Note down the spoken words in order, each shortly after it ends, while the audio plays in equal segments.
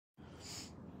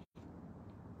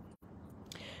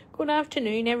Good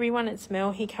afternoon, everyone. It's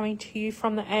Mel here coming to you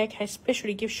from the AOK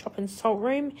Specialty Gift Shop and Salt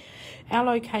Room. Our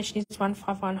location is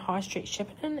 151 High Street,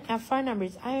 Shepparton. Our phone number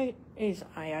is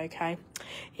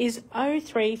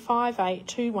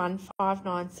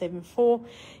 0358215974.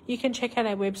 You can check out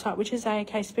our website, which is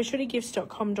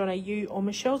aokspecialtygifts.com.au, or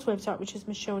Michelle's website, which is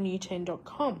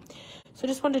michellenewton.com. So I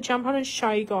just wanted to jump on and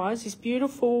show you guys these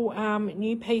beautiful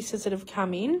new pieces that have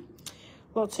come in.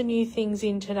 Lots of new things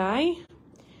in today.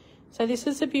 So this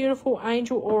is a beautiful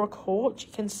Angel Aura Quartz.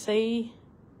 You can see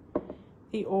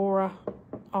the aura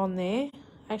on there.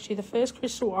 Actually, the first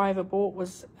crystal I ever bought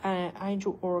was an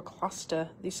Angel Aura cluster,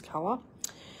 this colour.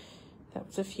 That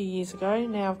was a few years ago.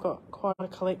 Now I've got quite a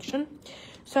collection.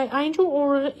 So Angel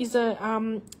Aura is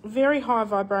a very high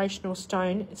vibrational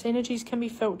stone. Its energies can be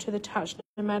felt to the touch,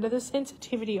 no matter the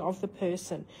sensitivity of the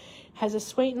person. It has a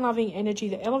sweet and loving energy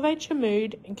that elevates your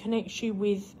mood and connects you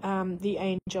with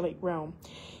the angelic realm.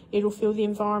 It'll fill the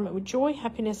environment with joy,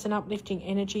 happiness and uplifting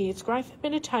energy. It's great for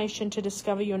meditation to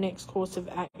discover your next course of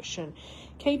action.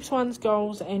 Keeps one's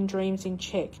goals and dreams in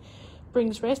check.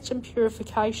 Brings rest and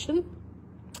purification.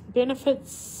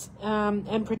 Benefits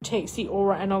and protects the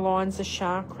aura and aligns the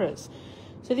chakras.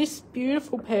 So this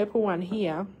beautiful purple one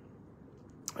here,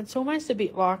 it's almost a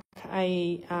bit like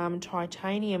a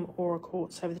titanium aura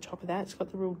quartz over the top of that. It's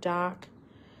got the real dark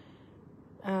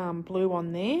blue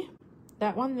on there.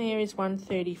 That one there is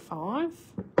 135.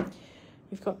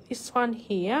 We've got this one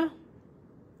here.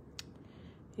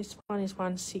 This one is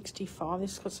 165.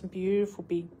 This has got some beautiful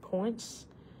big points,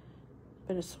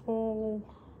 but it's all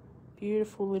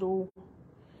beautiful little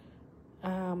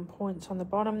points on the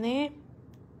bottom there.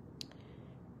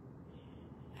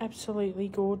 Absolutely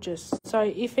gorgeous. So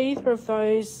if either of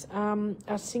those are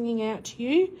singing out to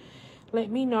you, let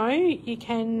me know. You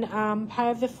can pay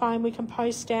over the phone. We can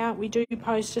post out. We do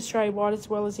post Australia-wide as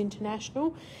well as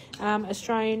international.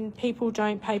 Australian people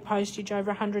don't pay postage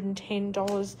over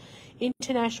 $110.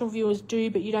 International viewers do,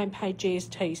 but you don't pay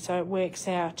GST, so it works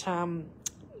out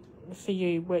for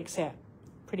you. Works out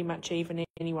pretty much even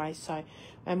anyway. So,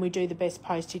 and we do the best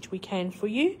postage we can for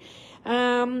you.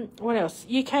 What else?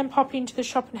 You can pop into the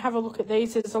shop and have a look at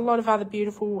these. There's a lot of other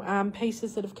beautiful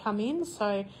pieces that have come in.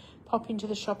 So pop into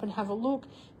the shop and have a look.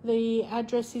 The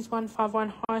address is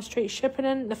 151 High Street,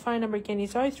 Shepparton. The phone number again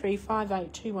is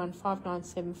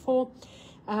 0358215974.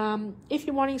 If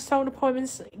you're wanting sold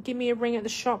appointments, give me a ring at the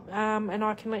shop and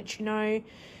I can let you know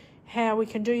how we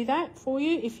can do that for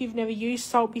you. If you've never used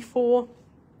salt before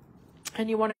and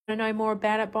you want to know more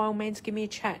about it, by all means give me a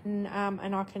chat and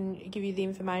I can give you the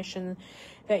information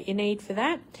that you need for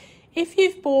that. If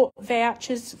you've bought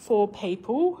vouchers for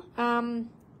people,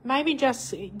 maybe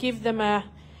just give them a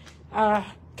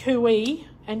cooee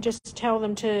and just tell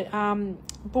them to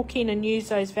book in and use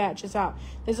those vouchers up.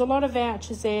 There's a lot of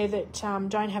vouchers there that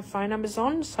don't have phone numbers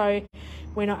on, so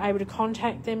we're not able to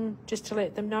contact them, just to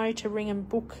let them know to ring and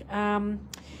book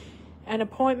an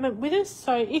appointment with us.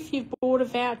 So if you've bought a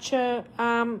voucher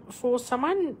for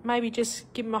someone, maybe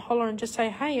just give them a holler and just say,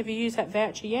 hey, have you used that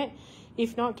voucher yet?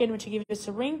 If not, get them to give us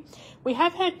a ring. We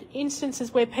have had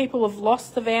instances where people have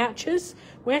lost the vouchers.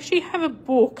 We actually have a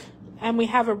book and we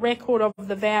have a record of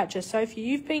the voucher. So if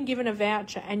you've been given a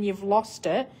voucher and you've lost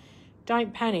it,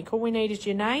 don't panic. All we need is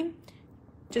your name.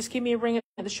 Just give me a ring at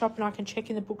the shop and I can check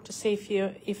in the book to see if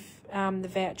the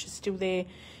voucher's still there.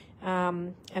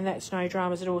 And that's no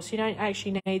dramas at all. So you don't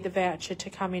actually need the voucher to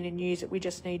come in and use it. We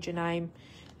just need your name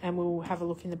and we'll have a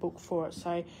look in the book for it.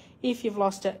 So if you've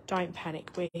lost it, don't panic.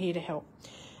 We're here to help.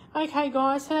 Okay,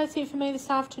 guys, so that's it for me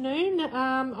this afternoon.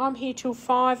 I'm here till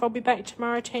 5. I'll be back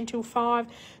tomorrow, 10 till 5.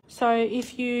 So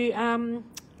if you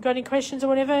got any questions or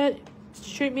whatever,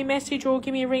 shoot me a message or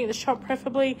give me a ring at the shop,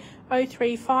 preferably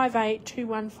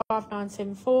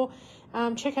 0358215974.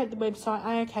 Check out the website,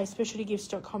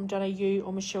 aokspecialtygifts.com.au,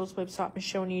 or Michelle's website,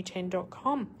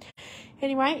 michellenewton.com.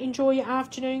 Anyway, enjoy your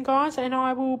afternoon, guys, and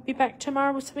I will be back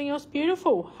tomorrow with something else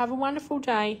beautiful. Have a wonderful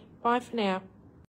day. Bye for now.